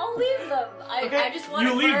 I'll leave them. I just want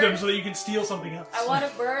You a leave bird. them so that you can steal something else. I want a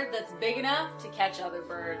bird that's big enough to catch other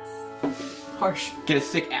birds. Harsh. Get a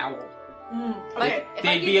sick owl. Okay. If I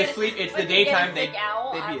They'd could be get asleep. if It's I the could get daytime. a sick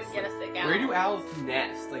owl, they'd I be would asleep. get a sick owl. Where do owls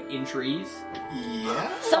nest? Like in trees?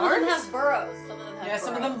 Yeah. Some of them Birds? have burrows. Some of them have Yeah,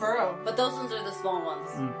 some of them burrow. But those ones are the small ones.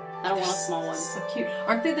 I don't want a small one. So cute.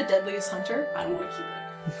 Aren't they the deadliest hunter? I don't want to keep it.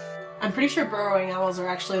 I'm pretty sure burrowing owls are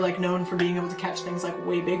actually like known for being able to catch things like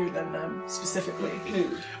way bigger than them, specifically.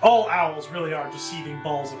 All owls really are just seething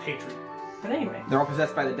balls of hatred. But anyway. They're all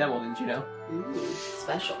possessed by the devil, didn't you know? Ooh,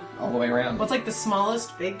 special. All the way around. What's like the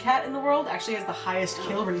smallest big cat in the world actually has the highest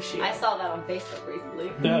kill ratio. I saw that on Facebook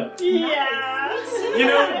recently. Yes! You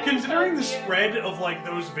know, considering the spread of like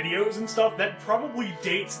those videos and stuff, that probably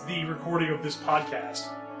dates the recording of this podcast.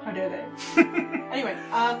 How dare they? Anyway,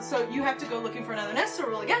 so you have to go looking for another nest, so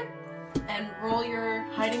roll again. And roll your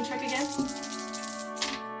hiding check again.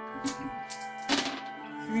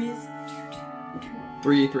 3s.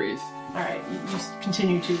 3 threes. Alright, you just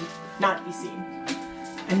continue to not be seen.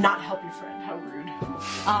 And not help your friend. How rude.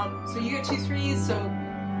 So you get 2 3s,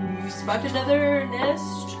 so you spot another nest.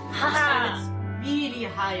 This time it's really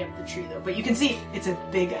high up the tree though, but you can see it's a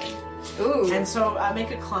big one. Ooh. And so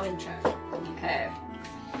make a climb check. Okay.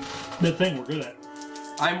 Good thing we're good at.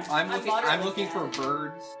 I'm looking for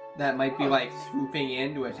birds that might be like swooping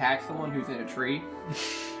in to attack someone who's in a tree.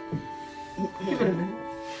 Give it a minute.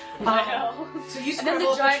 I know. So you And then scramble the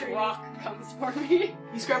up the giant tree. rock comes for me.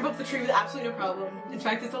 You scramble up the tree with absolutely no problem. In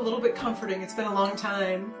fact, it's a little bit comforting. It's been a long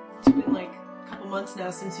time. It's been like a couple months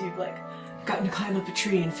now since you've like gotten to climb up a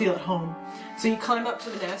tree and feel at home. So you climb up to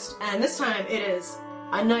the nest, and this time it is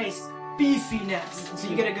a nice beefy nest. So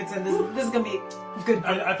you get a good sense. This is gonna be good.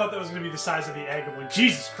 I thought that was going to be the size of the egg. I'm like,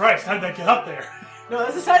 Jesus Christ, how did that get up there? No,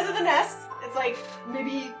 that's the size of the nest. It's like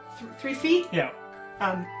maybe 3 feet. Yeah.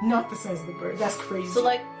 Not the size of the bird. That's crazy. So,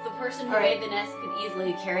 like, the person who Alright. made the nest could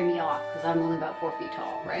easily carry me off, because I'm only about 4 feet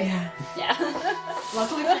tall, right? Yeah. Yeah.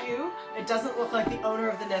 Luckily for you, it doesn't look like the owner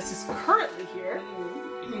of the nest is currently here.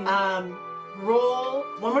 Roll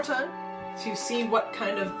one more time to see what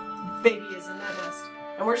kind of baby is in that nest.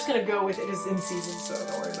 And we're just gonna go with it is in season, so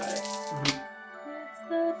don't worry about it. It's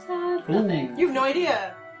the time. Ooh. Nothing. You have no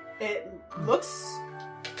idea. It looks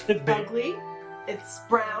It's big. ugly. It's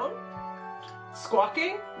brown.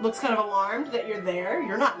 Squawking. Looks kind of alarmed that you're there.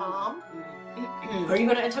 You're not mom. Are you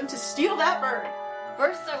gonna attempt to steal that bird?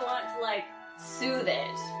 First, I want to, like, soothe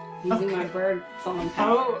it using my Okay. bird song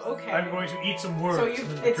powers. Oh, okay. I'm going to eat some words. So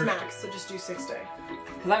and then it's curse max, so just do 6 day.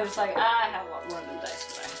 Because I'm just like, I have a lot more than dice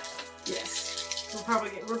that I have. Yes. We're probably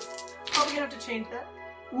gonna have to change that.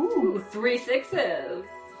 Ooh, 3 6s.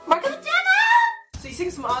 Mark of the devil! So you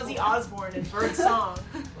sing some Ozzy Osbourne and bird song.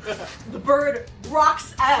 The bird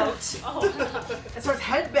rocks out Oh, and starts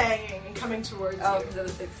headbanging and coming towards oh, you. because it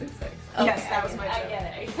was 666. Yes, that was my I joke.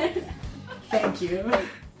 get it. Thank you.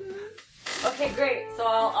 Okay, great. So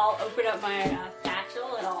I'll open up my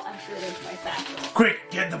satchel and I'll usher it into my satchel. Quick,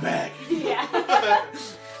 get in the bag. Yeah.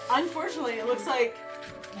 Unfortunately, it looks like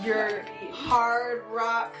your hard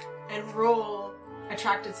rock and roll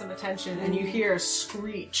attracted some attention, and you hear a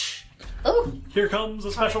screech Oh. Here comes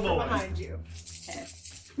a special from boy. behind you. Okay.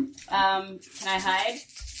 Can I hide?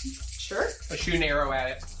 Sure. I shoot an arrow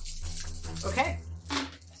at it. Okay.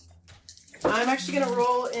 I'm actually gonna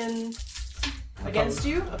roll in against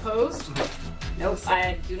you, opposed. Nope.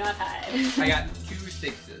 I do not hide. I got 2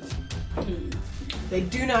 6s. They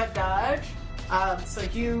do not dodge. So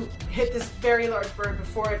you hit this very large bird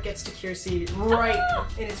before it gets to Kiersey, right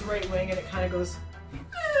in its right wing, and it kind of goes.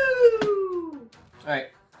 Ooh. Alright.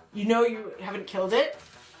 You know you haven't killed it,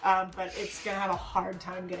 but it's gonna have a hard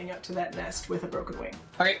time getting up to that nest with a broken wing.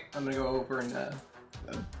 Okay, I'm gonna go over and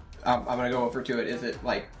I'm gonna go over to it. Is it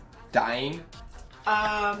like dying?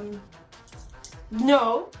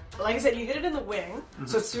 No. Like I said, you hit it in the wing,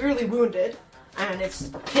 so it's severely wounded, and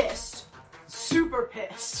it's pissed. Super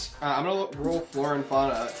pissed. I'm gonna roll Flora and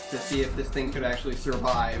Fauna to see if this thing could actually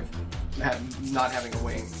survive not having a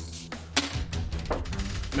wing.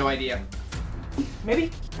 No idea.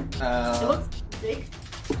 Maybe. It looks big.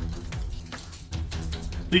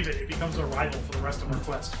 Leave it. It becomes a rival for the rest of our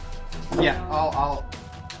quest. Yeah,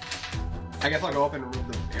 I guess I'll go up and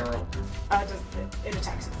remove the arrow. It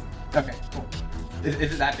attacks it. Okay, cool.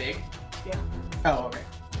 Is it that big? Yeah. Oh, okay.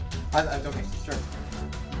 Okay, sure.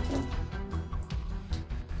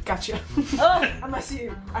 Gotcha. Oh. Unless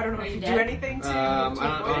I don't know Are if you you do dead? anything to. I don't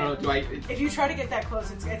know. Do I? If you try to get that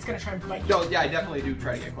close, it's gonna try and bite you. No, yeah, I definitely do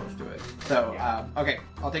try to get close to it. So, Yeah. okay,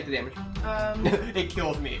 I'll take the damage. It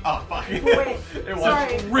kills me. Oh, fuck. Wait, It was.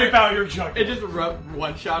 sorry. Rip out your junk. It just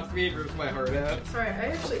one-shots me and rips my heart out. Sorry,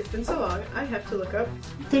 it's been so long. I have to look up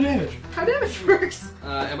The damage. how damage works.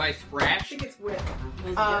 Am I I scratched? think it's wit.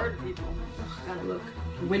 Was bird people. Gotta look.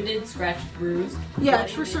 Winded, scratched, bruised. Yeah,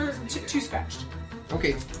 bloody, for sure. wounded. Two scratched.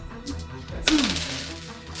 Okay.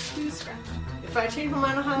 Two scratched. If I change my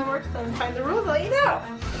mind on how that works, then find the rules. I'll let you know.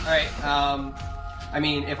 Alright, I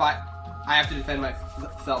mean, if I have to defend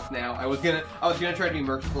myself now. I was gonna try to be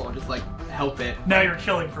merciful and just, like, help it. Now you're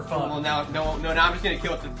killing for fun. Well, now I'm just gonna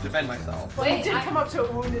kill it to defend myself. Well, you Wait, did I- come up to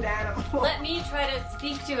a wounded animal. Let me try to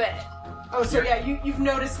speak to it. Oh, so yeah, you've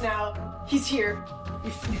noticed now. He's here.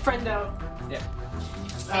 You friend out. Yeah.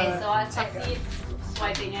 Okay, so I Tiger. see it's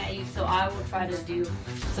swiping at you, so I will try to do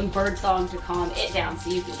some bird song to calm it down so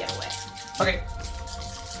you can get away. Okay.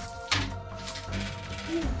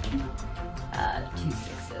 2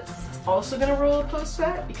 6s. Also gonna roll opposed to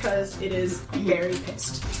that because it is very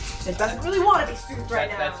pissed. It doesn't really want to be soothed right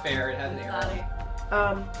now. That's fair. It has an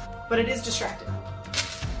arrow. But it is distracted.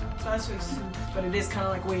 It's not necessarily soothed, but it is kind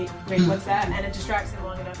of like, wait, what's that? And it distracts him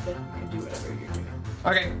long enough that you can do whatever you're doing.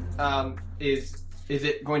 Okay. Is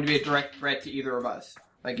it going to be a direct threat to either of us?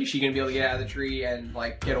 Like, is she going to be able to get out of the tree and,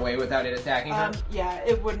 like, get away without it attacking her? Yeah,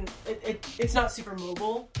 it wouldn't. It's not super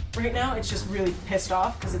mobile right now. It's just really pissed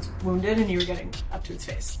off because it's wounded and you're getting up to its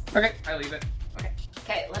face. Okay, I leave it.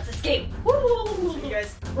 Okay, let's escape. So you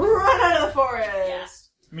guys run out of the forest. Yeah.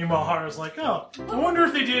 Meanwhile, Hara's like, oh, I wonder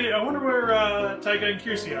if they did it. I wonder where Taiga and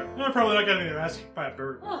Kirsi are. Eh, probably not getting their ass kicked by a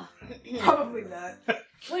bird. Oh. Probably not.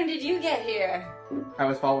 When did you get here? I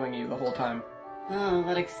was following you the whole time. Oh,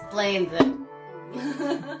 that explains it.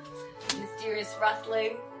 Mysterious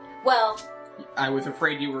rustling. Well, I was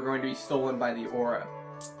afraid you were going to be stolen by the aura.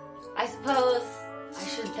 I suppose I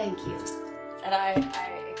should thank you. And I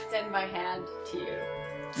extend my hand to you.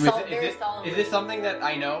 Very solemnly. Is this something that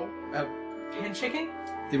I know? Handshaking?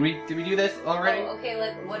 Did we do this already? Oh, okay,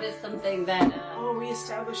 like, what is something that, Oh, we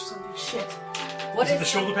established something. Shit. what Is it the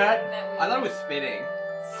shoulder pad? something that we- I thought it was spitting.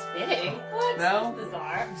 Spitting? What? No. That's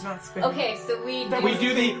bizarre. It's not spinning. Okay, so we do...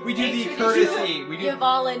 We do the courtesy. We do.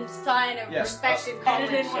 Yavalan sign of Yes. respect and Edit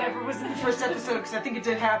in comradeship. whatever was in the first episode because I think it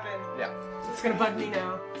did happen. Yeah. It's gonna bug me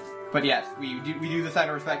now. But yes, we do the sign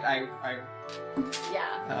of respect.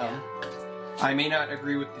 Yeah. I may not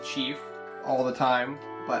agree with the chief all the time,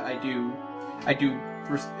 but I do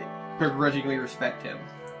begrudgingly respect him.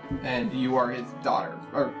 And you are his daughter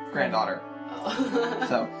or granddaughter. Oh.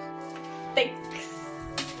 So Thanks.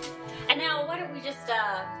 And now, why don't we just,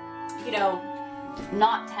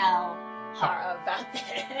 not tell Hara about this?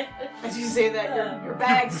 As you say that, your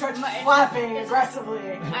bag starts flapping aggressively.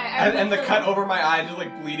 and the cut over my eyes is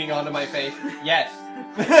like bleeding onto my face. Yes.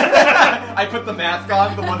 I put the mask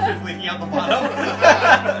on, the one that's leaking out the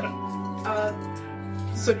bottom.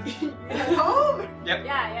 So you head home?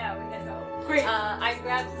 Yeah, we can go. Great. Did I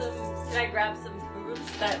grab some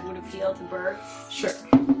foods that would appeal to birds? Sure.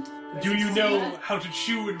 Do you know how to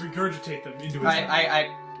chew and regurgitate them into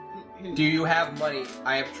his Do you have money?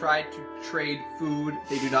 I have tried to trade food.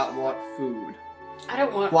 They do not want food. I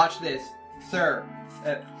don't want... Watch this, sir.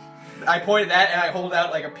 I point at that and I hold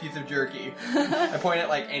out like a piece of jerky. I point at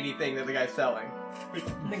like anything that the guy's selling.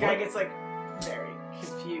 And the guy gets like very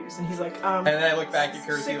confused, and he's like, And then I look back at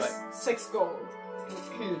Kirsty like, 6 gold.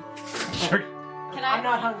 Sure. Can I... I'm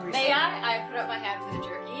not hungry. May I? I put up my hand for the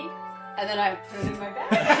jerky, and then I put it in my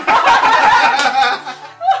bag.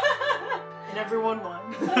 And everyone won.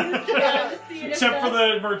 Yeah, to see if Except for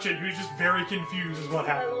the the merchant, who's just very confused as what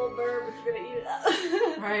my happened. little bird was gonna eat it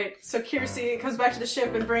up. Right. So Kirsi comes back to the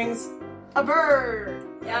ship and brings a bird.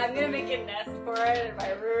 Yeah, I'm gonna make a nest for it in my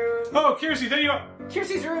room. Oh, Kirsi, there you are.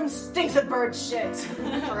 Kirsi's room stinks of bird shit.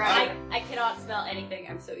 Right. I cannot smell anything.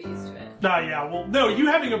 I'm so used to it. Nah, yeah, well, no, you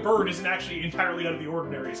having a bird isn't actually entirely out of the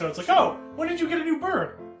ordinary, so it's like, oh, when did you get a new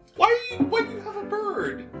bird? Why do you have a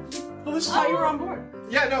bird? Well, this is Oh, you were on board.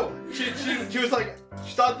 Yeah, no. She was like,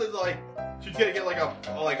 she thought that like she's gonna get like a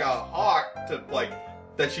hawk to like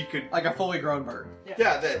that she could. like a fully grown bird.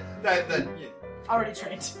 Yeah, that. Already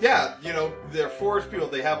trained. Yeah, they're forest people.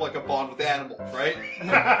 They have like a bond with animals, right?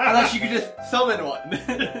 Unless you could just summon one.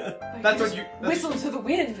 That's what you. Whistle to the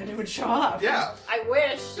wind and it would show up. Yeah. I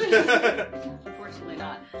wish. Unfortunately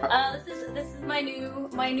not. This is my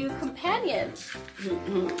new companion.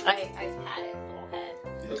 I pat its little head.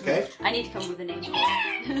 Okay. I need to come up with a name.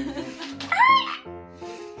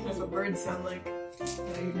 That's what birds sound like.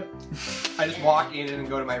 I just walk in and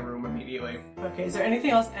go to my room immediately. Okay, is there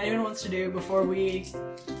anything else anyone wants to do before we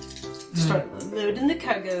start loading the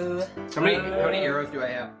cargo? How many arrows do I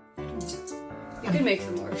have? You can make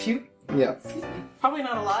some more. A few? Yeah. Probably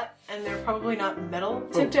not a lot, and they're probably not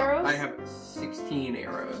metal-tipped arrows. I have 16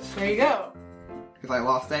 arrows. There you go. Because I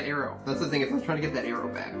lost that arrow. That's the thing, is I was trying to get that arrow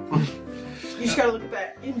back. You just gotta look at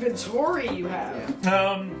that inventory you have.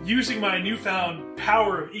 Yeah. Using my newfound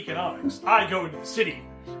power of economics, I go into the city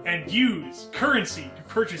and use currency to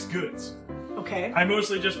purchase goods. Okay. I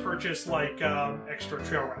mostly just purchase, extra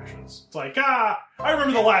trail rations. It's like, I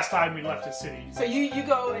remember the last time we left a city. So you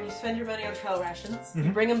go and you spend your money on trail rations.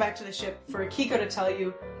 You bring them back to the ship for Akiko to tell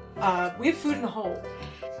you, we have food in the hold.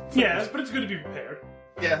 Yes, but it's good to be prepared.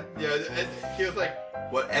 Yeah. And he was like,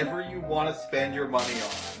 whatever you want to spend your money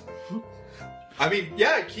on. I mean,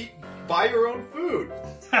 yeah, buy your own food.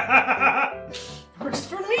 Works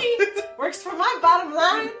for me. Works for my bottom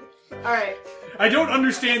line. All right. I don't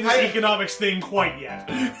understand this economics thing quite yet.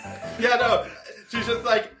 Yeah, no. She's just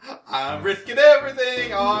like, I'm risking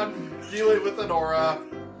everything on dealing with Honora.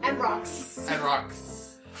 And rocks. And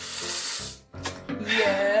rocks.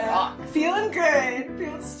 Yeah. Feeling good.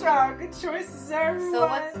 Feeling strong. Good choices,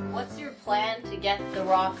 everyone. So what's your plan to get the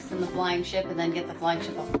rocks and the flying ship and then get the flying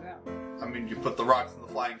ship off the ground? I mean, you put the rocks in the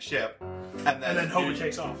flying ship, and then hope it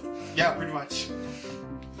takes off. Yeah, pretty much.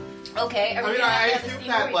 Okay, are we gonna I have to assume see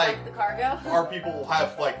that, where we left the cargo? our people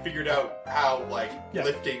have, figured out how, Yeah.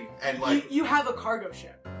 lifting and, You have a cargo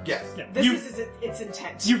ship. yes. Yeah. This is its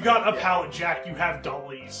intent. You've got a pallet jack, you have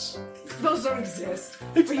dollies. Those don't exist.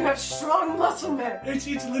 But you have strong muscle men. It's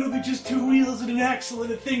literally just two wheels and an axle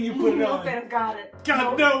and a thing you put it No, on. Ben, got it.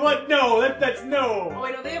 God, no, what? No, that's Oh, no.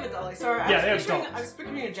 wait, no, they have a dolly. Sorry, Yeah, they have I dollies. was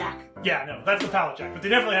picturing a jack. Yeah, no, that's the pallet jack, but they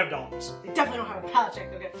definitely have dollies. They definitely don't have a pallet jack.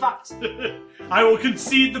 They'll get fucked. I will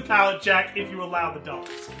concede the pallet jack if you allow the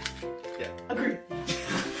dollies. Agreed.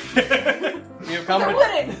 We have come They're to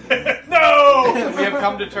winning. No! we have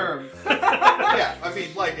come to terms. Yeah, I mean,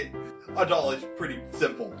 a doll is pretty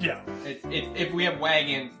simple. Yeah. If we have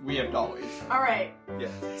wagons, we have dollies. All right. Yeah.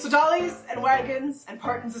 So dollies and wagons and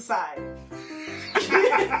partons aside.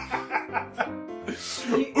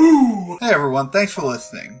 Ooh! Hey everyone, thanks for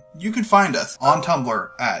listening. You can find us on Tumblr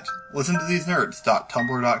at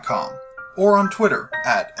listentothesenerds.tumblr.com or on Twitter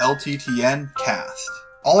at LTTNcast.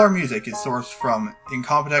 All our music is sourced from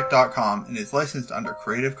Incompetech.com and is licensed under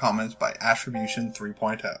Creative Commons by Attribution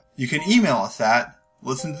 3.0. You can email us at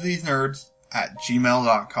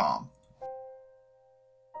listentothesenerds@gmail.com.